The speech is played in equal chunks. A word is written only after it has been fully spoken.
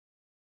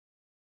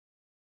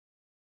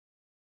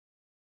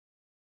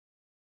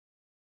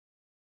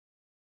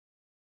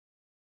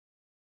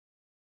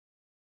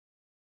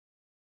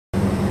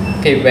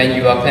Okay, when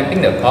you are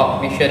clamping the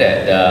cork, make sure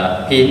that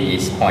the pin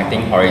is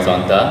pointing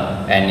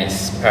horizontal and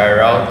it's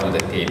parallel to the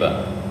table.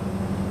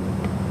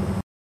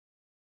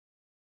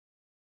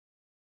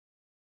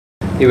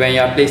 Okay, when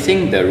you are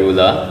placing the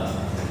ruler,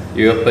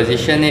 you will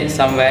position it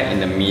somewhere in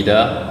the middle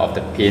of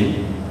the pin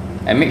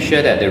and make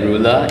sure that the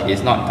ruler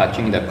is not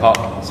touching the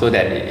cork so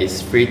that it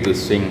is free to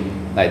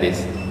swing like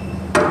this.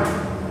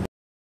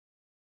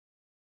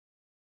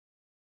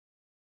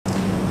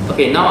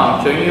 Okay, now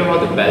I'm showing you how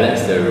to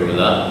balance the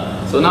ruler.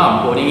 So now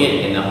I'm holding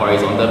it in a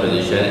horizontal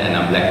position and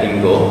I'm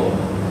letting go.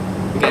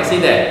 You can see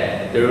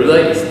that the ruler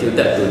is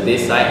tilted to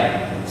this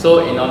side.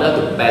 So in order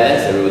to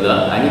balance the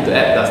ruler, I need to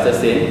add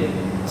plasticine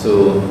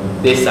to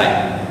this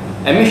side.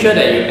 And make sure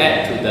that you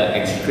add to the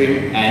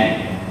extreme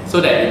end so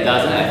that it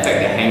doesn't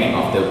affect the hanging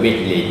of the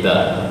weight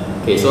later.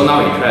 Okay, so now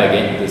we try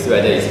again to see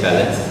whether it's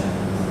balanced.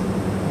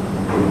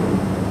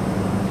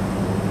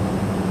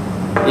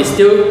 It's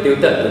still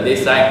tilted to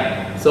this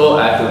side, so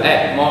I have to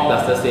add more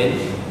plasticine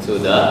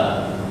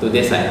to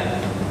this side.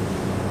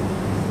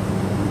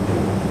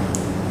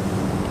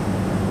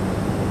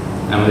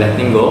 I'm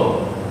letting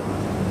go.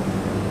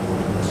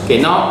 Okay,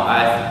 now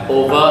I've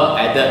over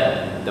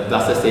added the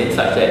plasticine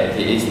such that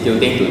it is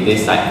tilting to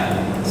this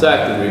side. So I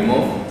have to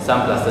remove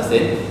some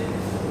plasticine.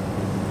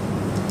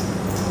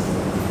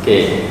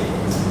 Okay.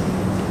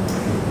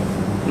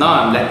 Now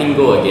I'm letting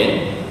go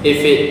again.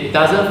 If it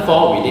doesn't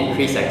fall within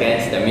 3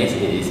 seconds, that means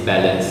it is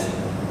balanced.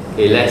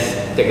 Okay,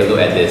 let's take a look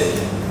at this.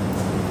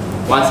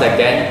 1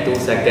 second, 2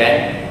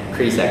 seconds,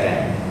 3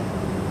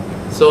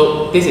 seconds.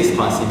 So this is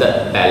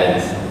considered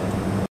balanced.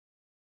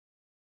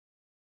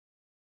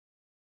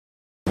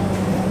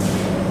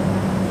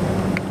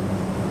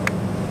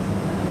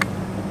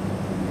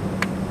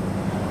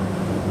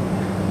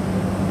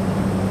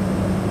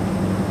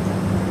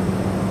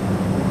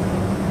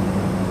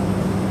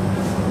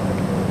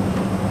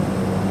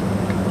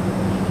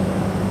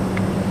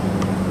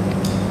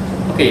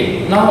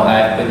 Okay, now I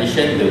have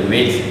positioned the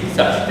weights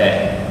such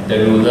that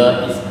the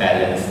ruler is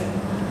balanced.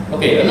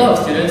 Okay, a lot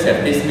of students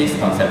have this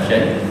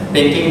misconception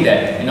thinking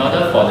that in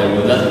order for the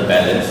ruler to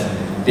balance,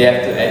 they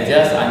have to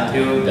adjust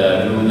until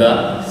the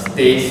ruler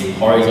stays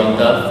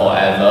horizontal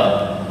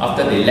forever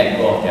after they let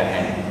go of their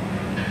hand.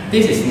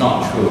 This is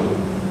not true.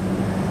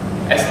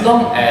 As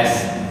long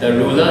as the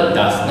ruler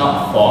does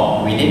not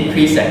fall within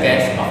 3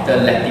 seconds after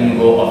letting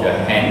go of your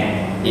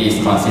hand, it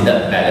is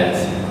considered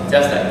balanced,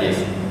 just like this.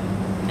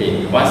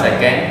 Okay, 1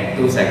 second,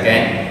 2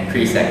 seconds,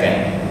 3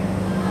 seconds.